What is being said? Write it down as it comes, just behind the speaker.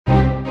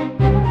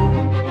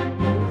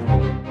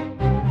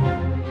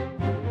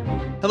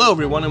Hello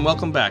everyone and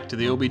welcome back to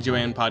the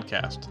OBGYN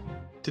podcast.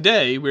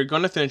 Today we're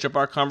going to finish up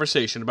our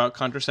conversation about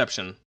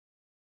contraception.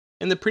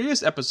 In the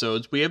previous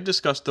episodes we have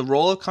discussed the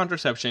role of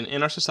contraception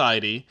in our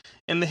society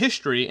and the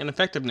history and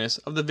effectiveness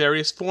of the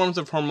various forms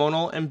of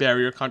hormonal and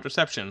barrier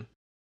contraception,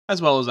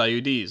 as well as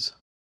IUDs.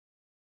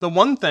 The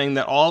one thing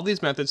that all of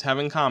these methods have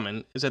in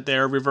common is that they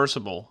are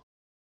reversible.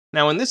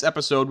 Now in this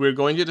episode we are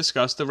going to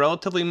discuss the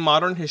relatively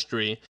modern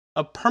history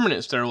of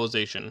permanent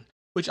sterilization,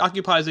 which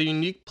occupies a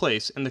unique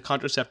place in the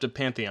contraceptive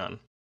pantheon.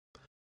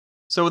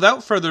 So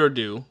without further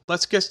ado,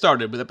 let's get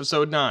started with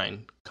Episode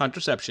 9,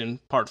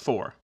 Contraception, Part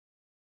 4.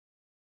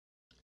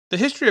 The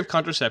history of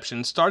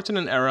contraception starts in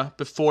an era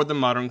before the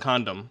modern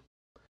condom.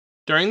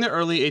 During the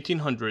early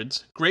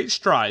 1800s, great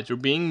strides were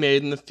being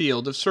made in the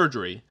field of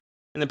surgery,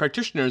 and the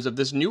practitioners of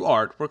this new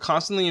art were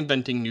constantly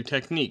inventing new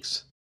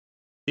techniques.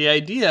 The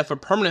idea for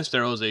permanent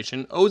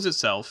sterilization owes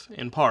itself,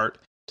 in part,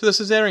 to the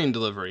cesarean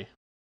delivery.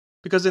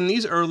 Because in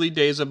these early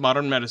days of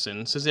modern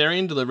medicine,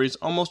 cesarean deliveries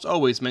almost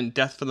always meant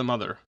death for the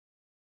mother.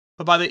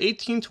 But by the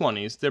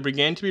 1820s, there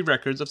began to be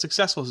records of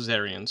successful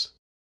cesareans.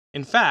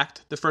 In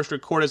fact, the first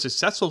recorded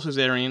successful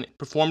cesarean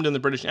performed in the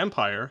British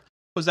Empire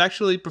was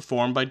actually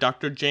performed by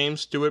Dr.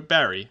 James Stewart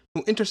Barry,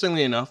 who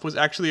interestingly enough was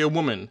actually a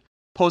woman,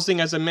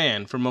 posing as a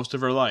man for most of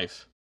her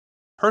life.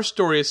 Her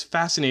story is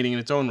fascinating in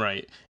its own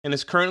right, and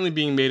is currently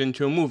being made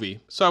into a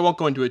movie, so I won't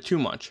go into it too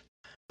much.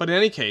 But in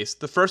any case,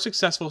 the first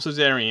successful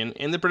cesarean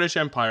in the British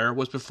Empire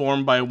was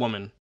performed by a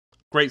woman.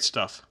 Great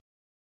stuff.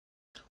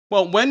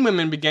 Well, when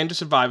women began to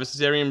survive a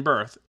cesarean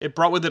birth, it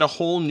brought with it a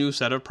whole new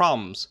set of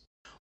problems.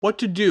 What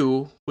to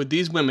do with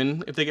these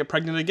women if they get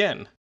pregnant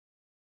again?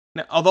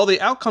 Now, although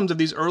the outcomes of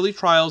these early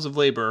trials of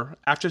labor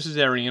after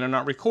cesarean are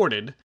not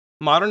recorded,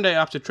 modern-day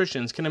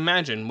obstetricians can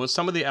imagine what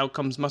some of the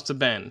outcomes must have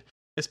been,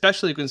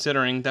 especially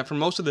considering that for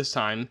most of this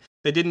time,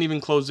 they didn't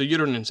even close the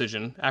uterine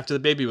incision after the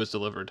baby was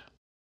delivered.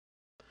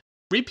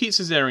 Repeat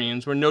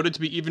cesareans were noted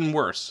to be even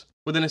worse,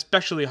 with an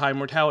especially high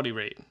mortality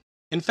rate.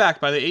 In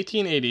fact, by the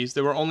 1880s,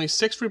 there were only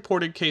 6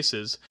 reported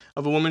cases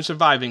of a woman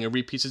surviving a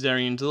repeat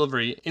cesarean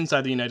delivery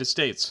inside the United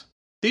States.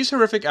 These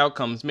horrific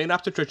outcomes made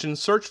obstetricians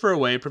search for a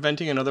way of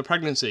preventing another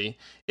pregnancy,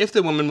 if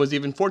the woman was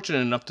even fortunate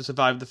enough to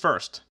survive the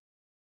first.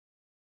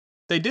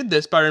 They did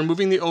this by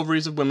removing the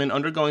ovaries of women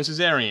undergoing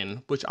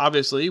cesarean, which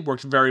obviously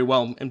worked very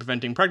well in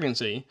preventing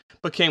pregnancy,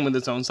 but came with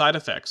its own side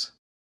effects.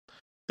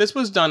 This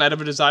was done out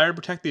of a desire to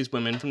protect these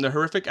women from the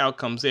horrific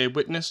outcomes they had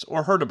witnessed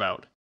or heard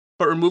about,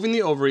 but removing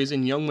the ovaries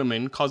in young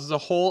women causes a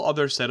whole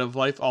other set of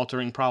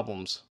life-altering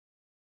problems.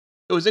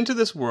 It was into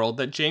this world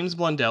that James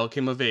Blundell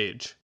came of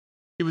age.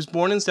 He was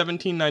born in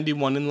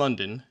 1791 in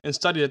London and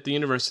studied at the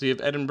University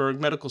of Edinburgh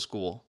Medical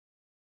School.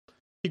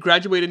 He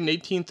graduated in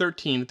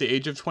 1813 at the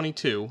age of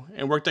 22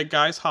 and worked at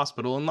Guy's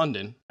Hospital in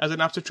London as an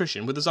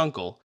obstetrician with his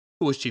uncle,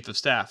 who was chief of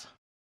staff.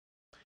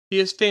 He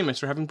is famous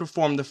for having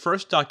performed the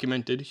first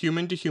documented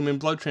human-to-human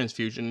blood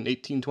transfusion in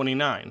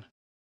 1829.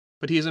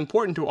 But he is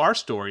important to our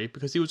story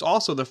because he was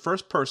also the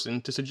first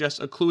person to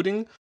suggest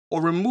occluding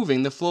or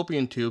removing the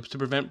fallopian tubes to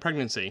prevent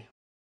pregnancy.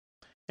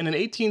 In an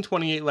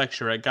 1828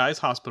 lecture at Guy's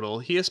Hospital,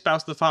 he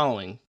espoused the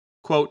following,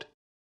 quote,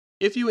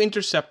 "If you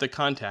intercept the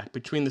contact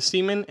between the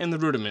semen and the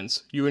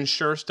rudiments, you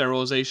ensure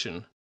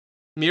sterilization.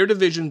 Mere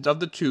divisions of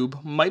the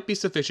tube might be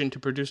sufficient to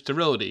produce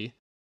sterility,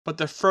 but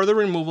the further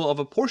removal of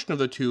a portion of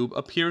the tube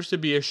appears to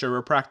be a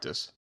surer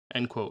practice."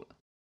 End quote.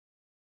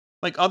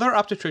 Like other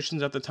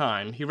obstetricians at the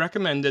time, he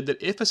recommended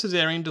that if a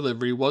cesarean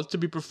delivery was to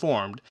be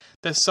performed,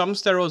 that some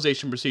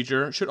sterilization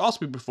procedure should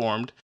also be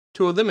performed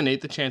to eliminate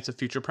the chance of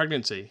future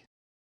pregnancy.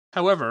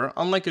 However,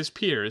 unlike his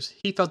peers,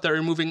 he felt that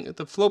removing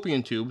the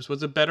fallopian tubes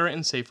was a better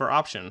and safer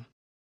option.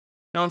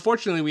 Now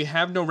unfortunately we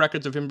have no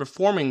records of him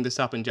performing the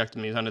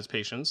self-injectomies on his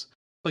patients,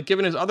 but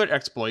given his other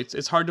exploits,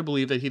 it's hard to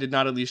believe that he did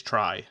not at least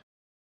try.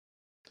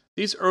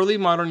 These early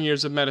modern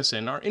years of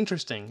medicine are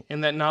interesting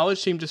in that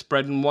knowledge seemed to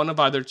spread in one of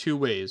either two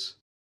ways,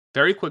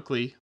 very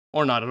quickly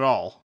or not at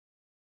all.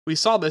 We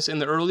saw this in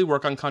the early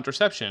work on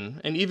contraception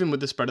and even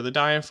with the spread of the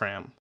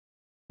diaphragm.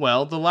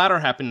 Well, the latter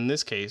happened in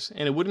this case,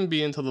 and it wouldn't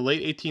be until the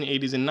late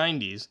 1880s and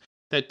 90s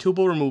that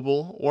tubal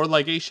removal or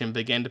ligation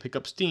began to pick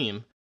up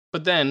steam,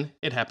 but then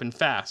it happened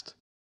fast,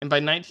 and by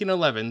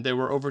 1911 there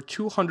were over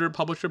 200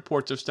 published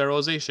reports of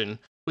sterilization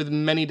with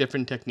many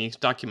different techniques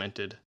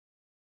documented.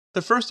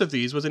 The first of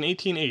these was in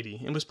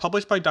 1880 and was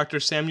published by Dr.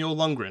 Samuel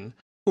Lundgren,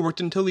 who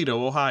worked in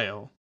Toledo,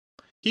 Ohio.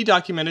 He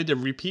documented a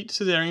repeat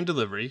cesarean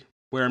delivery,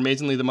 where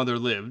amazingly the mother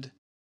lived,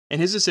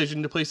 and his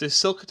decision to place a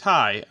silk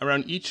tie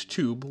around each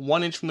tube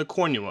 1 inch from the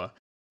cornua,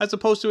 as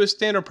opposed to his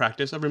standard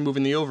practice of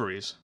removing the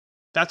ovaries.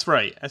 That's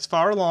right, as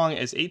far along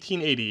as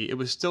 1880 it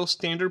was still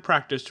standard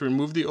practice to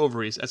remove the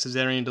ovaries at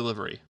cesarean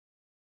delivery.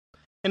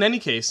 In any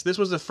case, this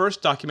was the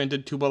first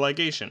documented tubal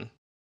ligation.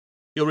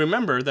 You'll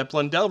remember that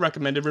Blundell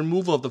recommended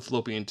removal of the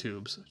fallopian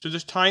tubes, so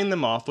just tying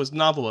them off was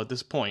novel at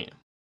this point.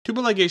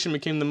 Tubal ligation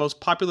became the most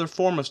popular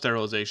form of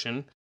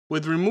sterilization,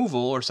 with removal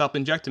or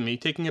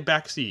self-injectomy taking a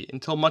backseat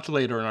until much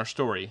later in our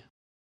story.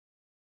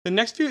 The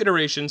next few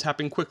iterations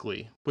happened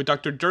quickly, with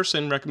Dr.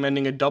 Durson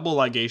recommending a double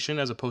ligation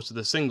as opposed to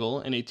the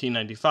single in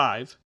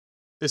 1895,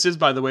 This is,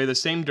 by the way, the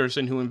same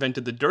Durson who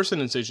invented the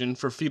Durson incision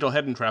for fetal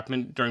head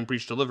entrapment during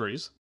breech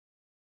deliveries.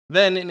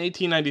 Then, in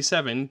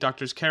 1897,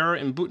 Drs. Kehrer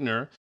and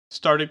Büttner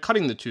started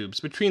cutting the tubes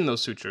between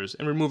those sutures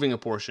and removing a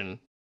portion,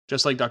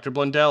 just like Dr.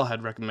 Blundell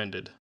had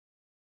recommended.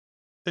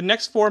 The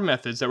next 4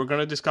 methods that we're going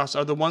to discuss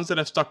are the ones that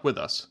have stuck with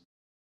us.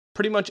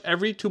 Pretty much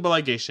every tubal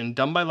ligation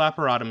done by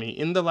laparotomy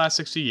in the last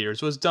 60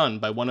 years was done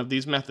by one of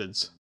these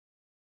methods.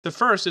 The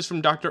first is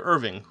from Dr.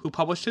 Irving, who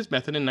published his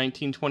method in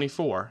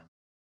 1924.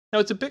 Now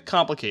it's a bit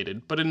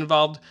complicated, but it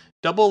involved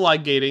double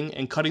ligating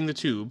and cutting the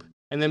tube,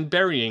 and then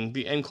burying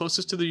the end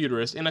closest to the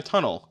uterus in a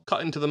tunnel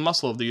cut into the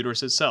muscle of the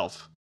uterus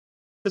itself.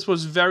 This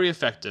was very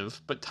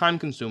effective, but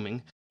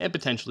time-consuming and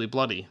potentially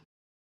bloody.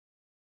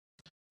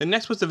 The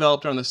next was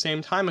developed around the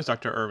same time as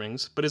Dr.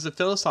 Irving's, but is the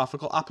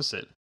philosophical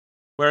opposite.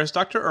 Whereas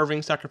Dr.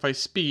 Irving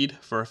sacrificed speed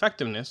for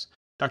effectiveness,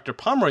 Dr.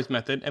 Pomeroy's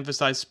method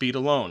emphasized speed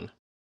alone.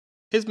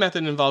 His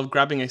method involved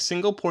grabbing a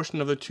single portion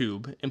of the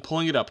tube and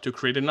pulling it up to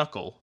create a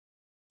knuckle.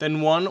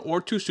 Then 1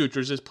 or 2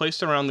 sutures is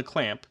placed around the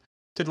clamp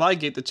to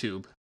ligate the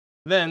tube.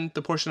 Then,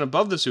 the portion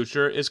above the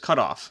suture is cut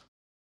off.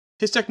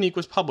 His technique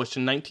was published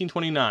in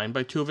 1929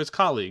 by 2 of his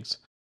colleagues,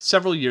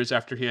 several years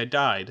after he had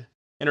died,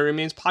 and it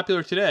remains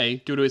popular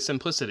today due to its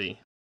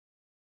simplicity.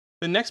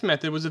 The next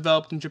method was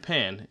developed in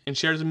Japan and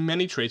shares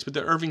many traits with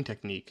the Irving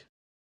technique.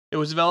 It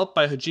was developed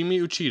by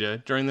Hajime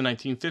Uchida during the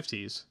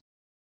 1950s.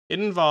 It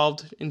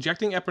involved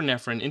injecting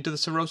epinephrine into the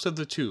serosa of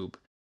the tube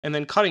and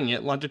then cutting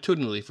it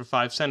longitudinally for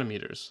 5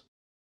 centimeters.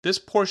 This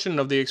portion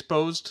of the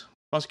exposed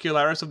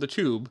muscularis of the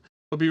tube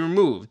would be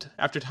removed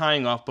after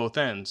tying off both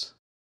ends.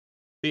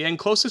 The end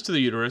closest to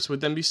the uterus would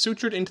then be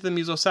sutured into the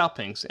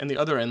mesosalpinx and the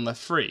other end left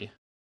free.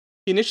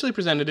 He initially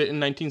presented it in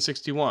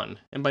 1961,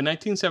 and by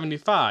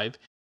 1975,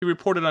 he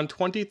reported on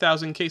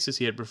 20,000 cases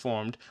he had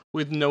performed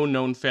with no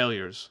known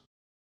failures.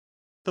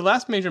 The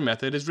last major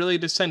method is really a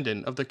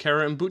descendant of the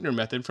Kehrer and Büttner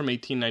method from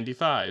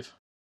 1895.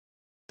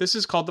 This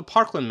is called the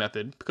Parkland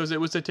method because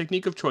it was the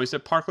technique of choice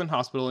at Parkland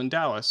Hospital in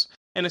Dallas,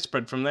 and it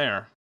spread from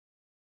there.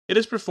 It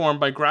is performed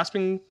by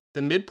grasping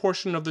the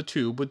mid-portion of the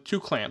tube with 2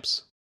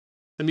 clamps.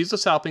 The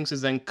mesosalpinx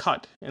is then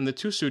cut, and the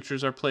 2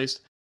 sutures are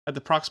placed at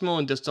the proximal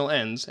and distal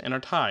ends and are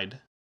tied.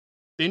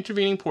 The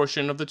intervening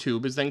portion of the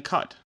tube is then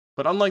cut,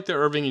 but unlike the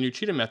Irving and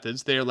Uchida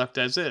methods, they are left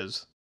as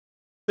is.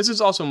 This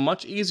is also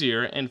much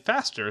easier and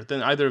faster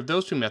than either of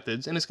those 2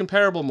 methods and is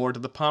comparable more to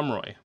the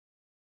Pomeroy.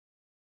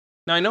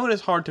 Now I know it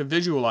is hard to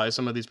visualize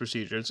some of these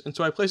procedures, and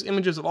so I place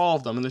images of all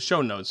of them in the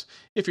show notes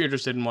if you're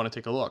interested and want to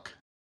take a look.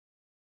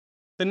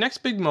 The next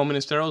big moment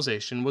in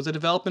sterilization was the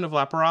development of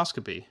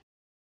laparoscopy.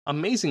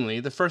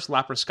 Amazingly, the first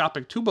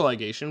laparoscopic tubal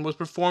ligation was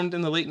performed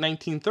in the late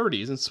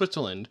 1930s in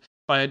Switzerland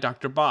by a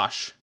Dr.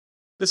 Bosch.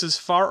 This is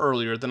far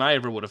earlier than I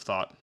ever would have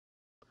thought.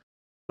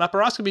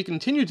 Laparoscopy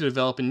continued to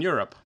develop in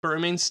Europe, but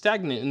remained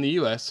stagnant in the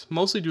US,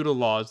 mostly due to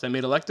laws that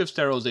made elective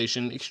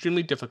sterilization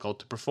extremely difficult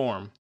to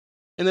perform.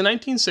 In the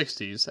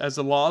 1960s, as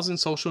the laws and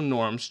social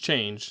norms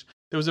changed,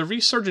 there was a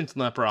resurgence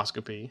in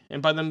laparoscopy,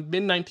 and by the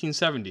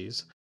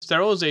mid-1970s,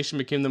 sterilization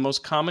became the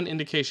most common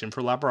indication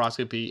for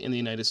laparoscopy in the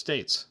United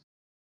States.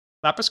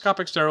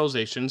 Laparoscopic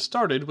sterilization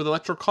started with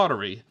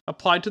electrocautery,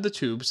 applied to the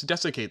tubes to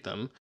desiccate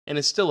them, and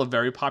is still a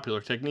very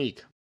popular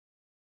technique.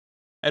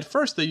 At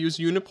first they used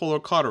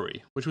unipolar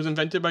cautery, which was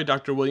invented by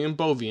Dr. William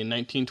Bovey in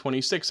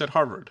 1926 at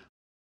Harvard.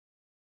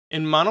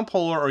 In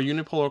monopolar or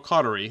unipolar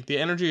cautery, the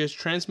energy is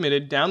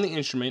transmitted down the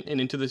instrument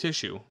and into the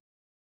tissue.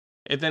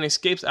 It then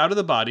escapes out of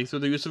the body through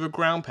the use of a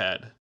ground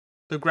pad.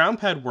 The ground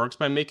pad works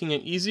by making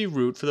an easy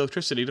route for the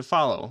electricity to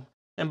follow,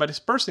 and by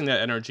dispersing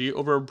that energy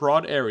over a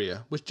broad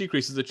area, which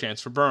decreases the chance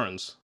for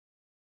burns.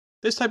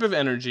 This type of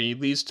energy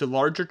leads to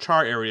larger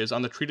char areas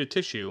on the treated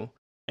tissue,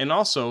 and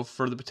also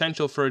for the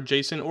potential for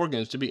adjacent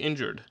organs to be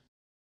injured.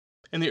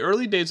 In the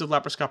early days of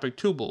laparoscopic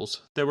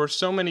tubals, there were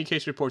so many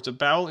case reports of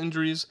bowel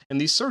injuries,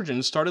 and these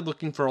surgeons started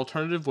looking for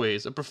alternative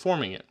ways of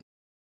performing it.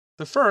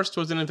 The first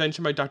was an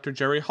invention by Dr.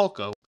 Jerry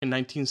Hulko in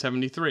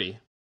 1973.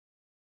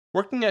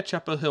 Working at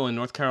Chapel Hill in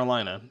North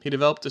Carolina, he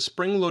developed a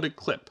spring-loaded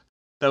clip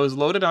that was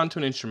loaded onto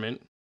an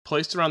instrument,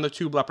 placed around the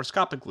tube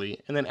laparoscopically,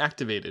 and then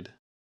activated.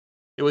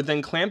 It would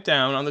then clamp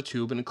down on the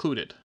tube and occlude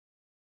it.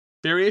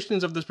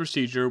 Variations of this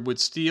procedure with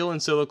steel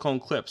and silicone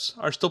clips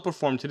are still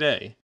performed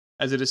today,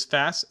 as it is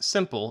fast,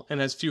 simple,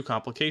 and has few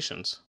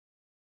complications.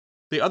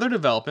 The other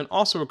development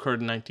also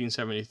occurred in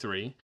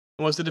 1973,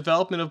 and was the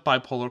development of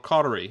bipolar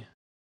cautery.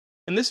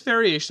 In this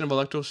variation of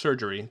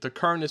electrosurgery, the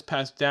current is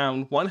passed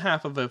down one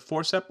half of a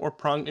forceps or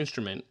pronged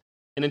instrument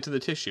and into the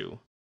tissue.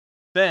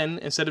 Then,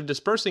 instead of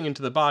dispersing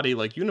into the body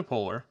like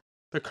unipolar,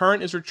 the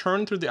current is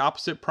returned through the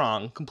opposite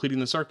prong, completing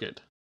the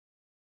circuit.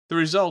 The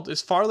result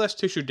is far less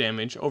tissue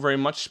damage over a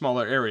much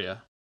smaller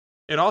area.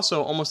 It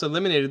also almost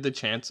eliminated the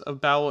chance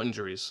of bowel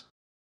injuries.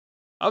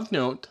 Of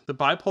note, the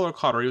bipolar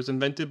cautery was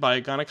invented by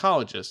a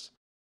gynecologist,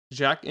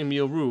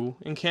 Jacques-Émile Roux,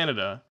 in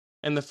Canada,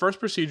 and the first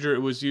procedure it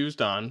was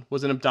used on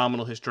was an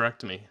abdominal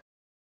hysterectomy.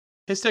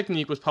 His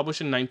technique was published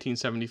in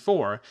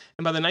 1974,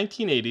 and by the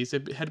 1980s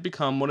it had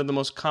become one of the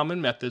most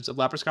common methods of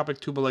laparoscopic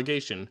tubal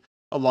ligation,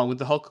 along with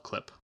the Hulk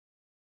clip.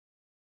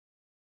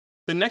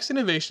 The next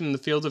innovation in the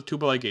field of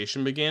tubal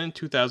ligation began in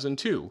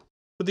 2002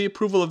 with the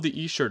approval of the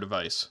eSure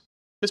device.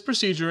 This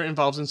procedure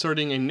involves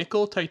inserting a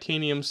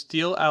nickel-titanium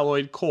steel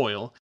alloyed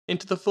coil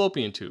into the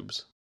fallopian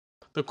tubes.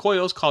 The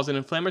coils cause an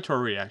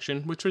inflammatory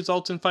reaction which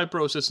results in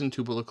fibrosis and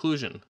tubal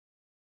occlusion.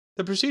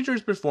 The procedure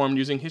is performed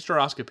using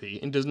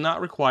hysteroscopy and does not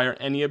require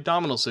any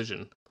abdominal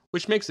incision,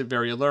 which makes it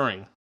very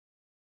alluring.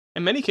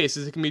 In many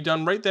cases, it can be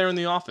done right there in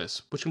the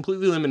office, which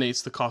completely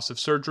eliminates the cost of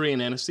surgery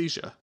and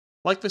anesthesia.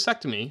 Like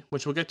vasectomy,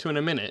 which we'll get to in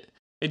a minute,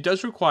 it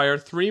does require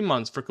 3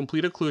 months for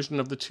complete occlusion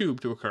of the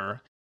tube to occur,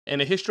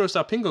 and a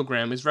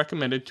hysterosalpingogram is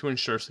recommended to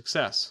ensure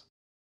success.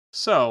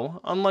 So,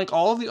 unlike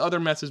all of the other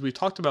methods we've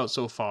talked about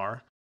so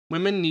far,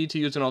 women need to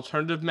use an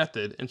alternative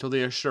method until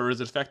they are sure it is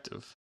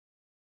effective.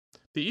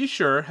 The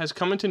eSure has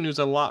come into news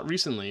a lot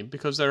recently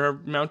because there are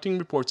mounting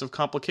reports of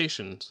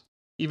complications,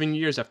 even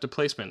years after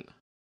placement.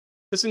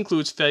 This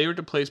includes failure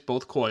to place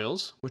both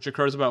coils, which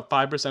occurs about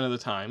 5% of the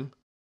time,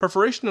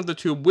 perforation of the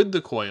tube with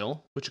the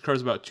coil, which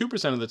occurs about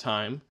 2% of the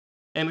time,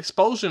 and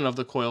expulsion of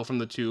the coil from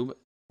the tube,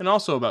 and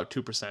also about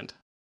 2%.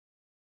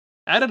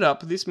 Added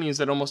up, this means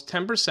that almost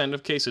 10%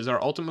 of cases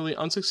are ultimately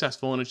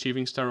unsuccessful in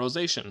achieving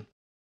sterilization.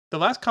 The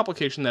last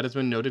complication that has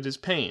been noted is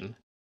pain.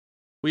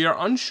 We are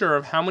unsure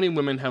of how many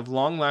women have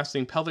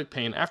long-lasting pelvic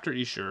pain after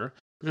eSure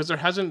because there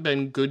hasn't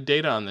been good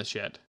data on this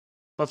yet,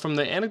 but from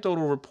the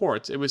anecdotal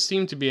reports it would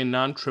seem to be a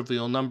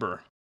non-trivial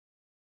number.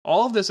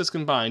 All of this is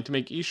combined to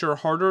make eSure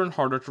harder and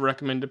harder to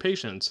recommend to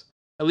patients,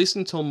 at least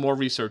until more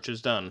research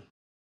is done.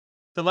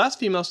 The last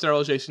female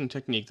sterilization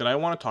technique that I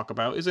want to talk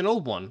about is an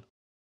old one.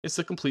 It's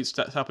the complete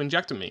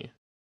salpingectomy.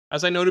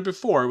 As I noted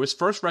before, it was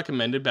first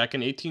recommended back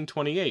in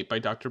 1828 by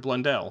Dr.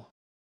 Blundell.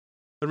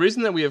 The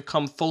reason that we have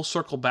come full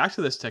circle back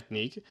to this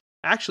technique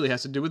actually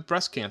has to do with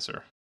breast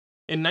cancer.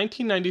 In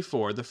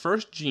 1994, the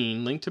first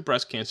gene linked to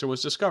breast cancer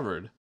was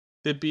discovered,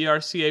 the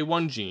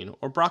BRCA1 gene,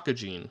 or BRCA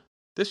gene.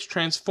 This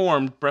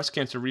transformed breast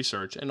cancer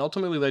research and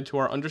ultimately led to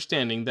our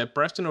understanding that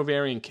breast and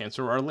ovarian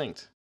cancer are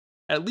linked,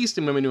 at least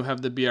in women who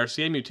have the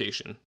BRCA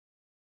mutation.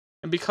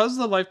 And because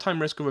the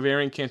lifetime risk of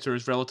ovarian cancer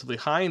is relatively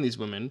high in these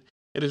women,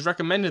 it is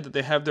recommended that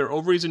they have their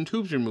ovaries and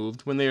tubes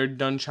removed when they are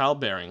done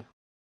childbearing.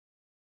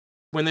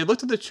 When they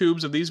looked at the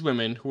tubes of these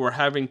women who were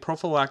having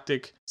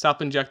prophylactic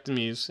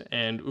salpingectomies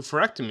and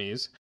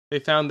oophorectomies, they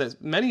found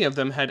that many of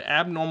them had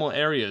abnormal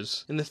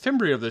areas in the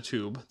fimbria of the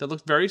tube that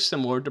looked very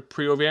similar to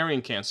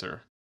pre-ovarian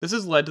cancer. This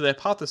has led to the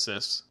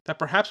hypothesis that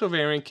perhaps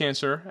ovarian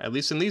cancer, at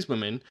least in these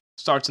women,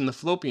 starts in the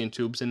fallopian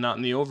tubes and not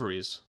in the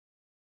ovaries.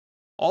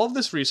 All of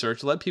this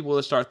research led people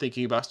to start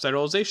thinking about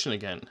sterilization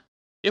again.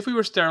 If we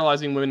were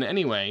sterilizing women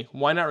anyway,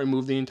 why not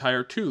remove the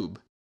entire tube,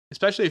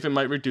 especially if it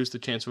might reduce the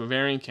chance of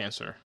ovarian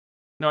cancer?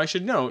 Now I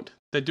should note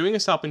that doing a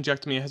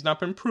salpingectomy has not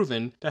been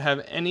proven to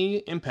have any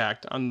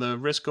impact on the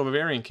risk of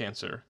ovarian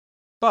cancer.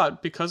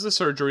 But because the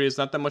surgery is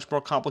not that much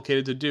more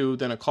complicated to do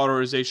than a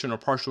cauterization or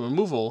partial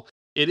removal,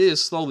 it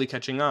is slowly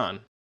catching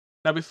on.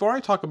 Now before I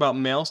talk about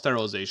male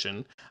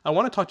sterilization, I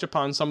want to touch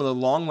upon some of the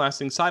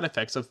long-lasting side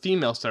effects of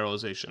female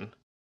sterilization.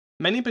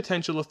 Many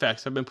potential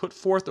effects have been put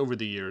forth over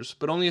the years,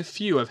 but only a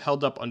few have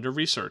held up under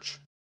research.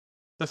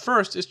 The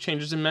first is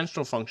changes in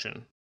menstrual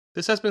function.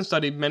 This has been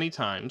studied many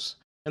times,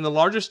 and the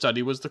largest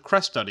study was the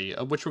CREST study,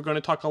 of which we're going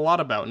to talk a lot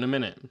about in a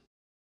minute.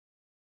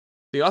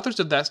 The authors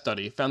of that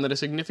study found that a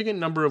significant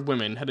number of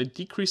women had a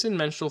decrease in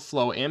menstrual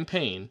flow and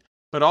pain,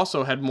 but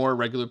also had more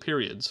irregular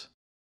periods.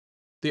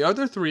 The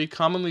other 3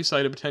 commonly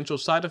cited potential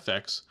side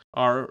effects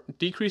are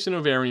decrease in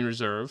ovarian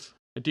reserve,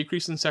 a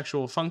decrease in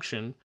sexual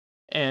function,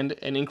 and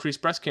an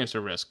increased breast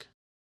cancer risk.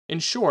 In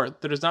short,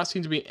 there does not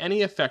seem to be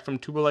any effect from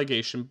tubal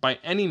ligation by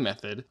any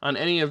method on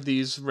any of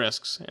these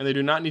risks, and they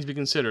do not need to be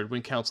considered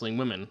when counseling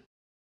women.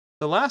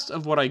 The last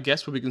of what I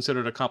guess would be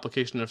considered a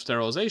complication of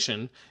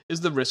sterilization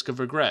is the risk of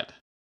regret.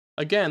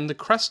 Again, the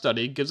CREST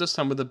study gives us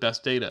some of the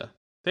best data.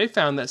 They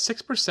found that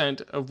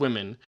 6% of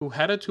women who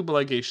had a tubal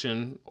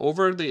ligation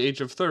over the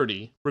age of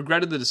 30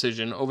 regretted the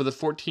decision over the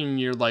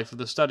 14-year life of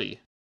the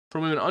study.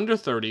 For women under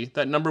 30,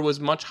 that number was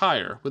much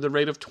higher, with a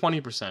rate of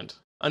 20%.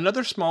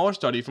 Another smaller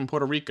study from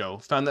Puerto Rico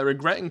found that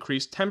regret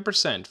increased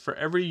 10% for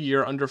every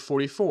year under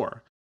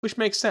 44, which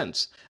makes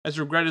sense, as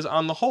regret is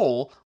on the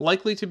whole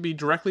likely to be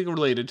directly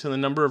related to the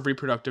number of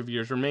reproductive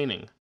years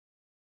remaining.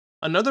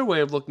 Another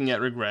way of looking at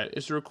regret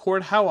is to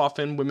record how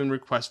often women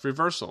request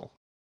reversal.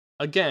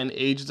 Again,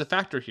 age is a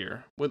factor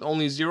here, with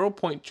only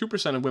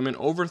 0.2% of women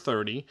over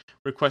 30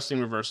 requesting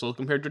reversal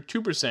compared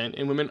to 2%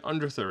 in women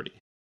under 30.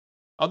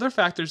 Other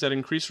factors that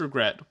increase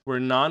regret were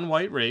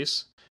non-white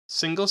race,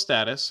 single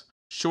status,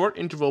 short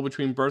interval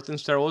between birth and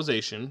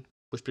sterilization,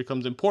 which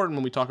becomes important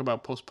when we talk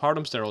about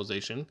postpartum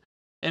sterilization,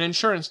 and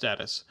insurance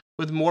status,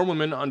 with more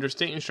women under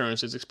state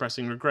insurances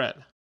expressing regret.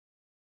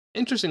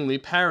 Interestingly,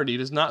 parity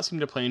does not seem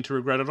to play into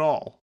regret at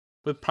all,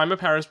 with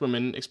primiparis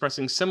women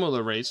expressing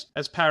similar rates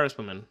as paris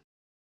women.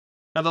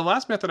 Now the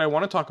last method I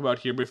want to talk about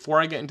here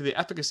before I get into the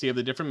efficacy of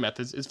the different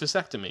methods is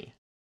vasectomy.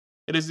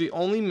 It is the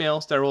only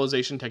male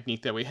sterilization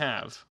technique that we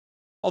have,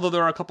 although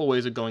there are a couple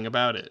ways of going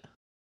about it.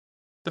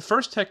 The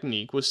first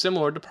technique was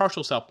similar to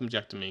partial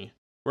salpingectomy,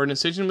 where an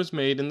incision was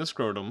made in the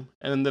scrotum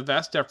and then the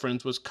vas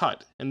deferens was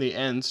cut and the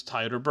ends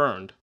tied or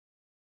burned.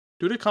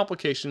 Due to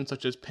complications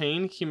such as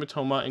pain,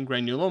 hematoma, and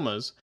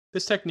granulomas,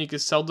 this technique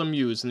is seldom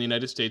used in the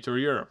United States or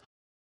Europe.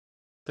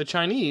 The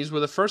Chinese were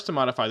the first to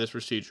modify this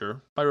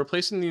procedure by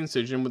replacing the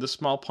incision with a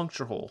small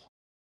puncture hole.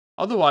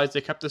 Otherwise,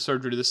 they kept the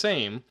surgery the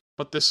same,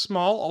 but this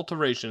small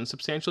alteration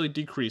substantially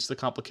decreased the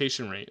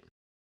complication rate.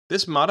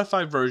 This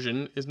modified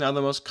version is now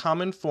the most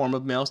common form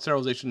of male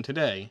sterilization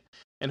today,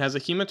 and has a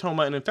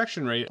hematoma and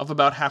infection rate of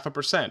about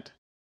 0.5%,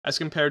 as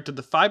compared to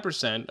the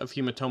 5% of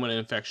hematoma and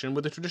infection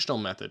with the traditional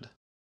method.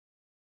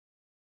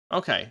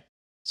 Okay,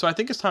 so I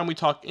think it's time we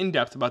talk in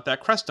depth about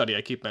that CREST study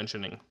I keep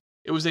mentioning.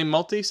 It was a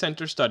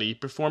multi-center study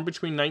performed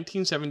between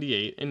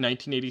 1978 and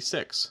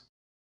 1986.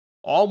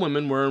 All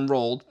women were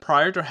enrolled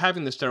prior to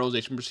having the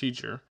sterilization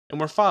procedure and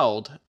were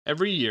followed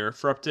every year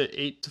for up to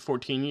 8 to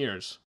 14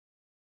 years.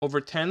 Over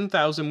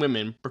 10,000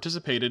 women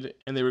participated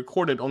and they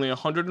recorded only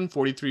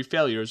 143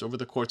 failures over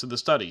the course of the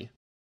study,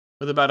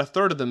 with about a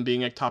third of them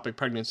being ectopic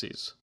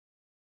pregnancies.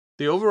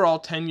 The overall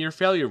 10-year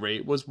failure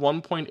rate was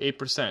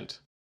 1.8%,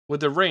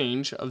 with a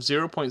range of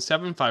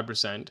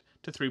 0.75%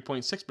 to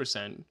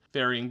 3.6%,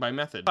 varying by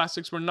method.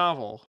 Plastics were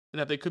novel in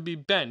that they could be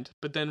bent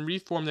but then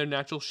reform their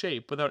natural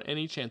shape without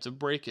any chance of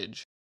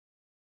breakage.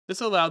 This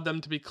allowed them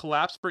to be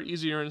collapsed for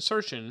easier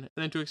insertion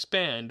and then to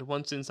expand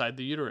once inside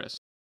the uterus.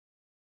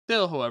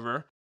 Still,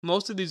 however,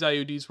 most of these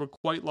IUDs were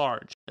quite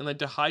large and led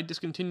to high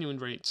discontinuing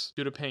rates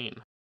due to pain.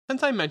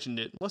 Since I mentioned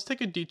it, let's take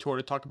a detour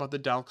to talk about the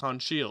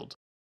Dalkon shield.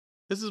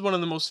 This is one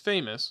of the most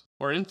famous,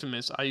 or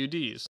infamous,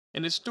 IUDs,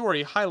 and its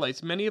story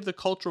highlights many of the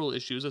cultural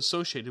issues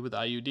associated with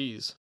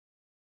IUDs.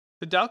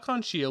 The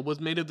Dalkon shield was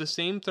made of the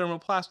same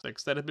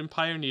thermoplastics that had been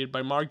pioneered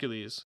by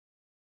Margulies.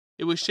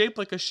 It was shaped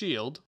like a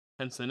shield,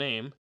 hence the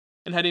name,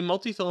 and had a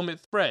multi-filament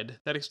thread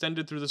that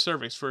extended through the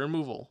cervix for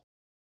removal.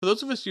 For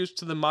those of us used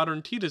to the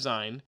modern T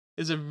design,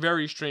 it is a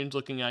very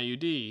strange-looking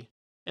IUD,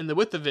 and the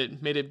width of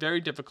it made it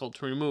very difficult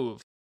to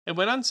remove. It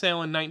went on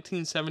sale in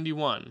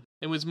 1971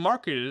 and was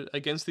marketed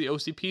against the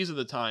OCPs of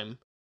the time,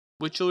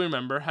 which you'll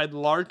remember had a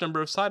large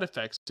number of side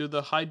effects due to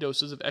the high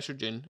doses of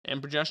estrogen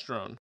and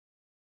progesterone.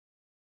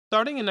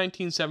 Starting in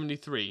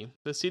 1973,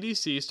 the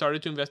CDC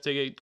started to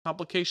investigate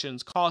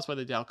complications caused by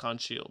the Dalkon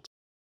shield,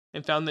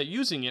 and found that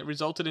using it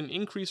resulted in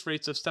increased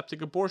rates of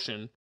septic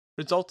abortion,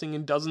 resulting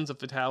in dozens of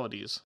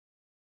fatalities.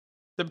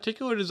 The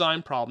particular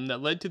design problem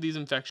that led to these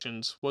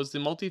infections was the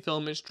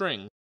multi-filament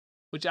string,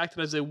 which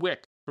acted as a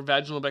wick for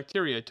vaginal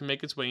bacteria to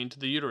make its way into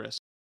the uterus.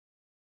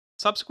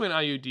 Subsequent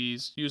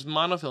IUDs used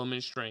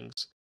monofilament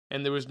strings,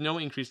 and there was no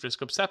increased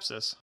risk of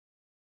sepsis.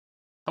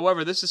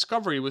 However, this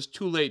discovery was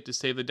too late to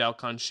save the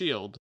Dalkon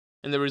shield,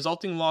 and the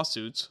resulting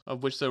lawsuits,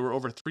 of which there were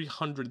over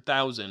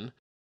 300,000,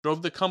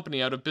 drove the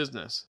company out of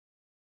business,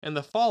 and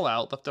the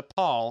fallout left a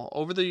pall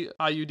over the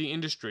IUD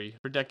industry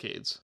for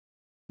decades.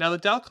 Now, the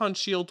Dalkon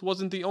shield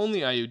wasn't the only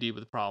IUD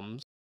with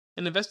problems,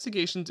 and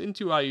investigations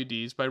into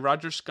IUDs by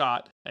Roger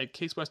Scott at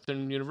Case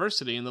Western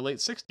University in the late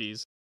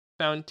 60s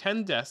found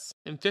 10 deaths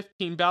and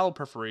 15 bowel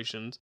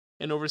perforations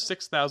in over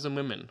 6,000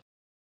 women.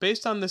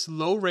 Based on this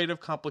low rate of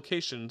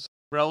complications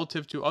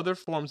relative to other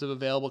forms of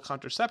available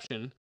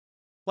contraception,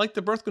 like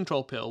the birth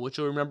control pill, which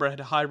you'll remember had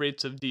high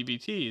rates of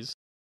DVTs,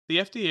 the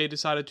FDA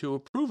decided to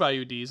approve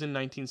IUDs in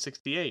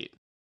 1968.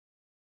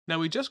 Now,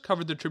 we just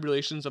covered the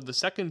tribulations of the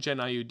second-gen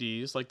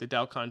IUDs like the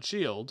Dalkon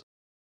shield,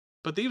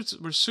 but these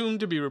were soon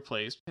to be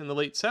replaced in the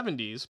late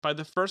 70s by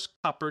the first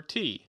copper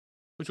T,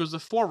 which was the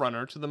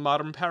forerunner to the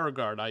modern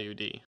Paragard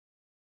IUD.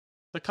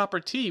 The copper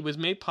T was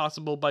made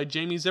possible by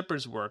Jamie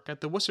Zipper's work at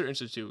the Worcester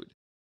Institute,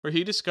 where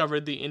he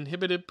discovered the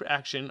inhibitive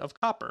action of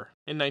copper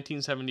in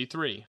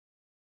 1973.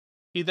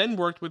 He then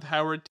worked with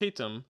Howard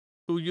Tatum,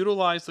 who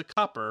utilized the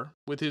copper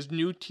with his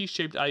new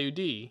T-shaped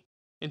IUD,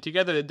 and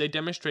together they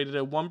demonstrated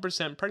a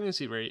 1%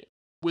 pregnancy rate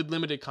with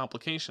limited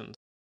complications.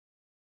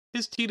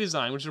 His T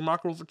design was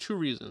remarkable for two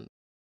reasons.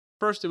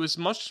 First, it was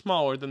much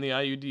smaller than the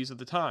IUDs of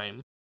the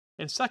time,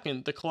 and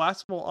second, the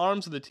collapsible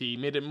arms of the T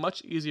made it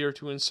much easier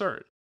to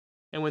insert,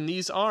 and when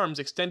these arms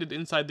extended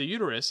inside the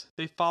uterus,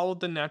 they followed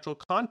the natural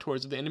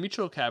contours of the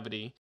endometrial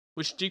cavity,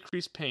 which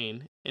decreased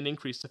pain and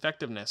increased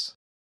effectiveness.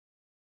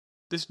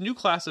 This new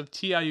class of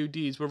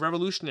T-IUDs were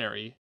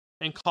revolutionary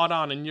and caught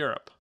on in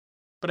Europe,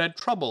 but had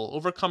trouble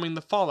overcoming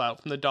the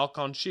fallout from the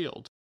Dalkon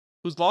shield,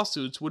 whose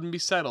lawsuits wouldn't be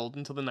settled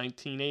until the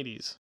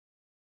 1980s.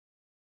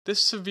 This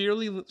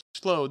severely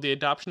slowed the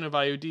adoption of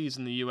IUDs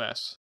in the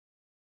US.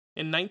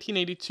 In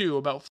 1982,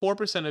 about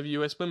 4% of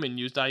US women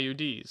used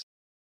IUDs,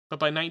 but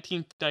by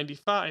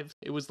 1995,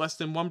 it was less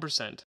than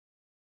 1%.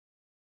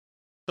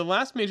 The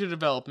last major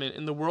development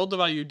in the world of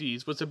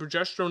IUDs was the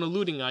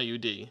progesterone-eluting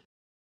IUD.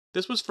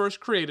 This was first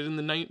created in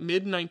the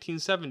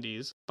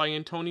mid-1970s by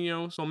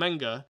Antonio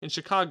Somenga in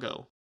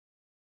Chicago.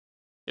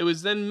 It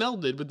was then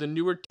melded with the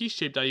newer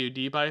T-shaped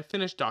IUD by a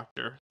Finnish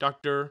doctor,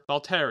 Dr.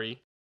 Valteri,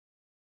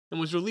 and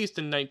was released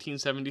in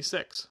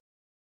 1976.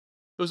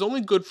 It was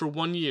only good for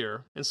 1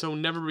 year, and so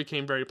never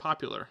became very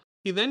popular.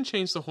 He then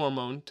changed the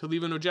hormone to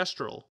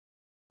levonorgestrel,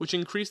 which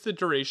increased the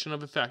duration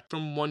of effect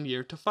from 1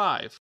 year to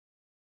 5.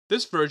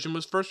 This version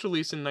was first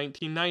released in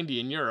 1990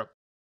 in Europe,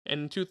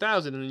 and in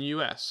 2000 in the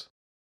US.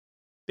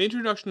 The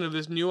introduction of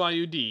this new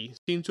IUD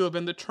seems to have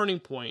been the turning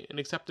point in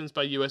acceptance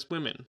by US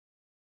women,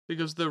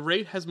 because the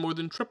rate has more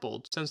than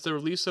tripled since the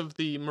release of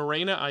the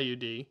Mirena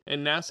IUD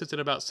and now sits at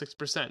about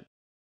 6%.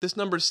 This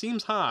number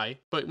seems high,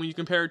 but when you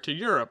compare it to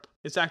Europe,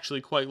 it's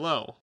actually quite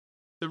low.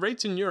 The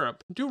rates in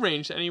Europe do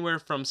range anywhere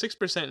from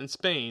 6% in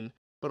Spain,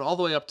 but all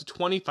the way up to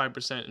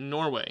 25% in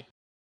Norway.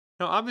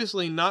 Now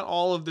obviously not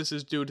all of this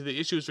is due to the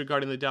issues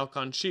regarding the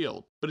Dalkon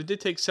Shield, but it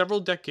did take several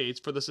decades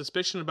for the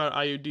suspicion about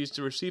IUDs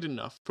to recede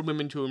enough for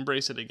women to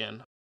embrace it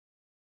again.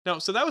 Now,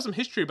 so that was some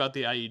history about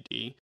the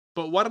IUD,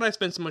 but why did I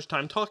spend so much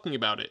time talking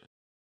about it?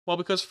 Well,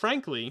 because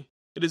frankly,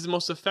 it is the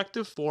most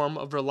effective form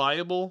of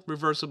reliable,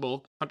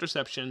 reversible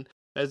contraception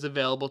that is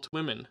available to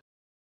women.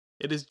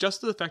 It is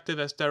just as effective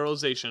as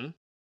sterilization,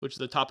 which is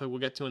the topic we'll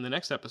get to in the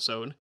next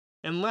episode,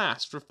 and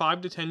lasts for 5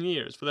 to 10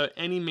 years without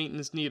any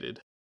maintenance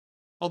needed.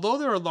 Although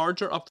there are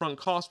larger upfront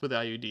costs with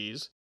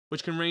IUDs,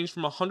 which can range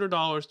from $100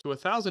 to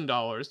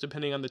 $1,000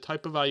 depending on the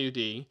type of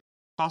IUD,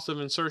 cost of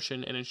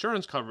insertion, and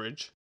insurance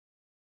coverage,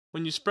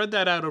 when you spread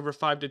that out over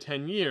 5 to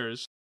 10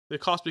 years, the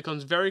cost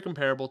becomes very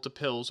comparable to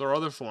pills or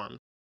other forms.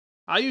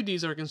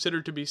 IUDs are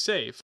considered to be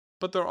safe,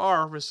 but there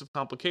are risks of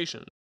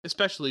complications,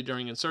 especially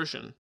during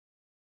insertion.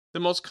 The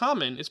most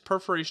common is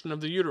perforation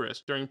of the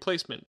uterus during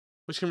placement,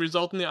 which can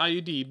result in the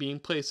IUD being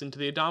placed into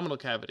the abdominal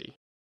cavity.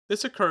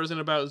 This occurs in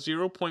about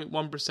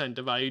 0.1%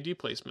 of IUD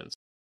placements.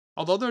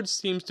 Although there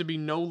seems to be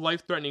no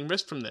life-threatening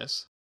risk from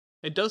this,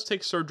 it does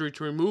take surgery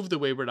to remove the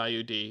wayward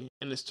IUD,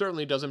 and it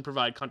certainly doesn't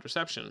provide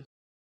contraception.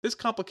 This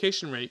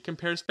complication rate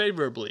compares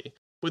favorably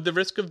with the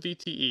risk of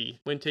VTE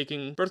when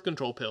taking birth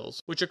control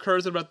pills, which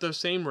occurs at about the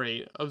same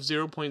rate of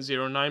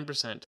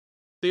 0.09%.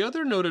 The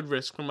other noted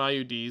risk from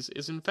IUDs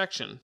is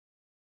infection.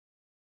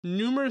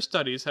 Numerous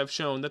studies have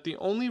shown that the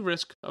only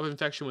risk of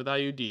infection with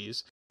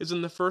IUDs is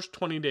in the first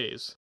 20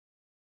 days.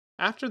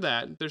 After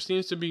that, there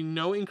seems to be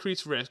no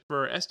increased risk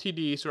for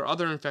STDs or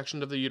other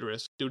infections of the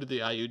uterus due to the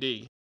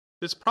IUD.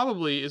 This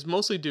probably is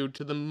mostly due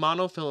to the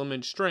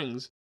monofilament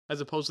strings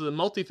as opposed to the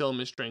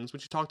multifilament strings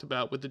which we talked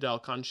about with the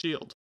Dalkon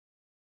Shield.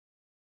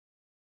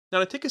 Now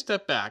to take a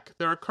step back,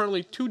 there are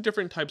currently 2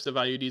 different types of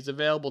IUDs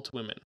available to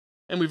women,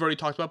 and we've already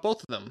talked about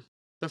both of them.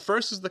 The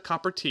first is the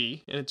copper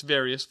T in its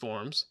various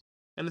forms,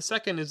 and the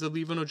second is the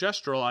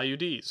levonorgestrel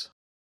IUDs.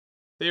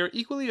 They are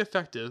equally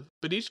effective,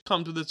 but each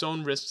comes with its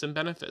own risks and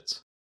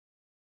benefits.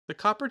 The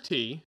copper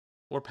T,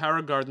 or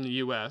Paragard in the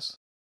US,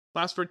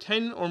 lasts for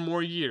 10 or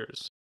more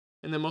years,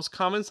 and the most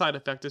common side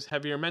effect is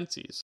heavier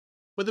menses,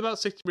 with about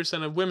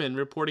 60% of women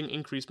reporting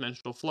increased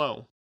menstrual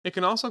flow. It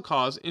can also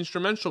cause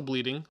instrumental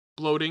bleeding,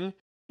 bloating,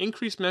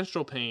 increased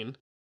menstrual pain,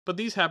 but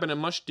these happen at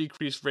much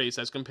decreased rates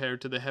as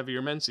compared to the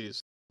heavier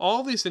menses.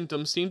 All of these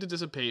symptoms seem to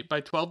dissipate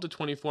by 12 to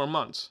 24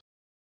 months.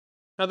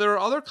 Now there are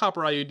other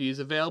copper IUDs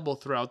available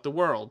throughout the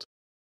world.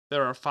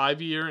 There are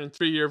 5-year and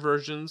 3-year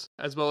versions,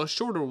 as well as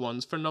shorter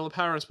ones for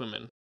nulliparous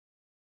women.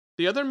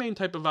 The other main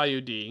type of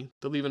IUD,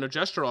 the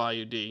levonorgestrel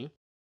IUD,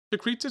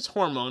 secretes its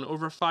hormone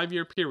over a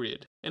 5-year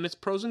period, and its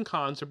pros and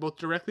cons are both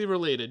directly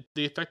related to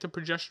the effect of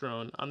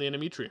progesterone on the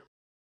endometrium.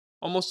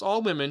 Almost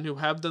all women who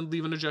have the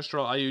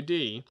levonorgestrel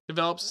IUD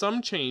develop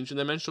some change in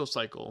their menstrual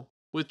cycle,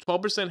 with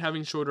 12%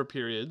 having shorter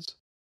periods,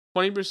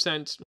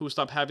 20% who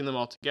stop having them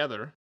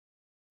altogether,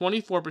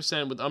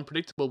 24% with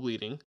unpredictable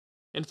bleeding,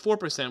 and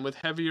 4% with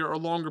heavier or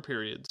longer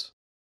periods.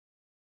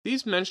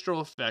 These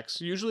menstrual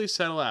effects usually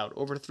settle out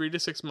over 3 to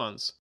 6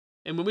 months,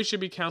 and women should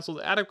be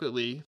counseled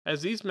adequately,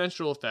 as these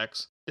menstrual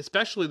effects,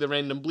 especially the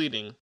random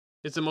bleeding,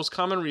 is the most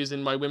common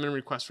reason why women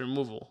request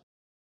removal.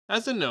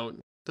 As a note,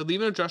 the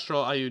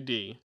levonorgestrel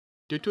IUD,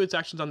 due to its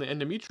actions on the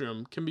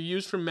endometrium, can be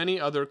used for many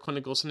other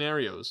clinical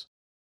scenarios,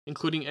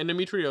 including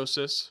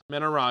endometriosis,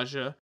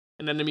 menorrhagia,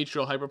 and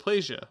endometrial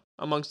hyperplasia,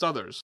 amongst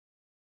others.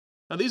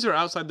 Now these are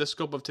outside the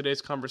scope of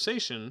today's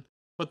conversation,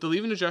 but the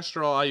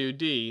levonorgestrel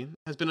IUD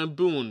has been a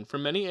boon for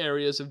many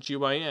areas of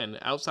GYN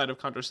outside of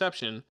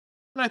contraception,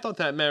 and I thought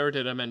that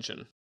merited a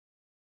mention.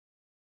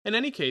 In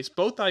any case,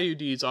 both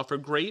IUDs offer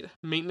great,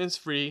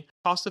 maintenance-free,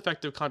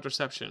 cost-effective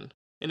contraception,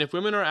 and if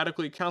women are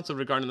adequately counseled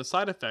regarding the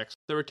side effects,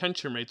 their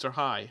retention rates are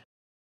high.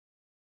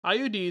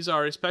 IUDs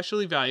are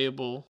especially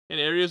valuable in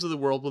areas of the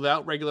world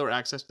without regular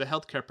access to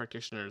healthcare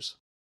practitioners.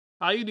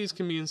 IUDs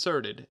can be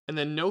inserted, and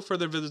then no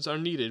further visits are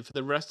needed for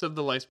the rest of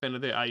the lifespan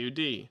of the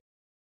IUD.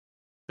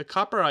 The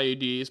copper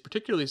IUD is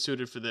particularly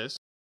suited for this,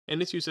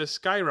 and its use has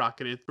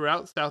skyrocketed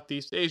throughout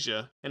Southeast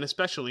Asia, and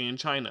especially in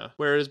China,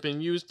 where it has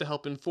been used to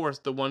help enforce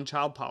the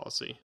one-child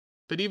policy.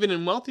 But even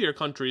in wealthier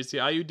countries, the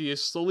IUD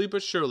is slowly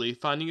but surely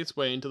finding its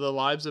way into the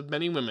lives of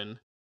many women,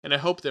 and I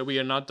hope that we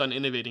are not done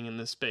innovating in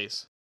this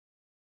space.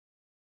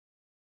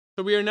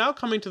 So we are now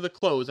coming to the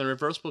close on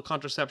reversible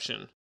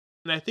contraception,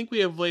 and I think we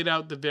have laid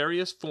out the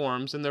various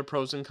forms and their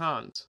pros and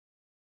cons.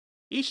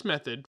 Each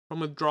method, from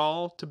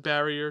withdrawal to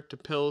barrier to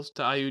pills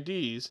to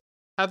IUDs,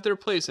 have their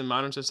place in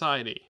modern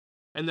society,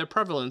 and their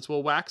prevalence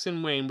will wax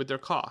and wane with their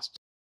cost,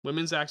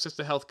 women's access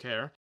to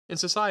healthcare, and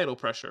societal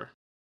pressure.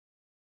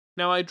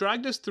 Now, I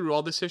dragged us through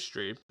all this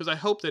history because I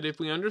hope that if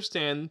we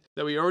understand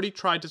that we already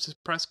tried to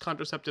suppress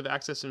contraceptive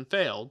access and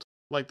failed,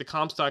 like the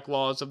Comstock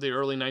laws of the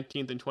early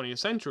 19th and 20th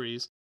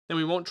centuries, then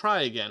we won't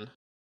try again.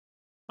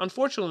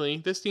 Unfortunately,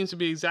 this seems to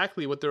be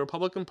exactly what the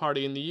Republican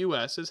Party in the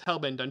US is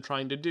hellbent on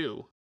trying to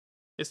do.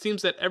 It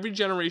seems that every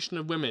generation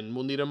of women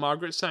will need a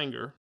Margaret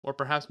Sanger, or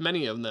perhaps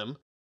many of them,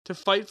 to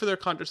fight for their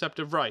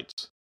contraceptive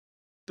rights.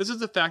 This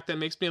is a fact that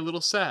makes me a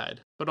little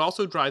sad, but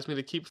also drives me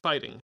to keep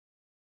fighting.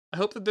 I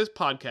hope that this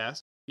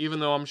podcast, even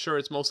though I'm sure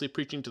it's mostly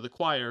preaching to the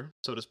choir,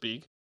 so to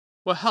speak,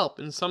 will help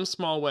in some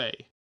small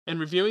way, and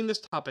reviewing this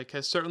topic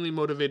has certainly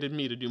motivated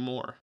me to do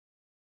more.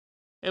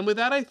 And with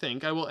that, I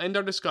think I will end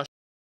our discussion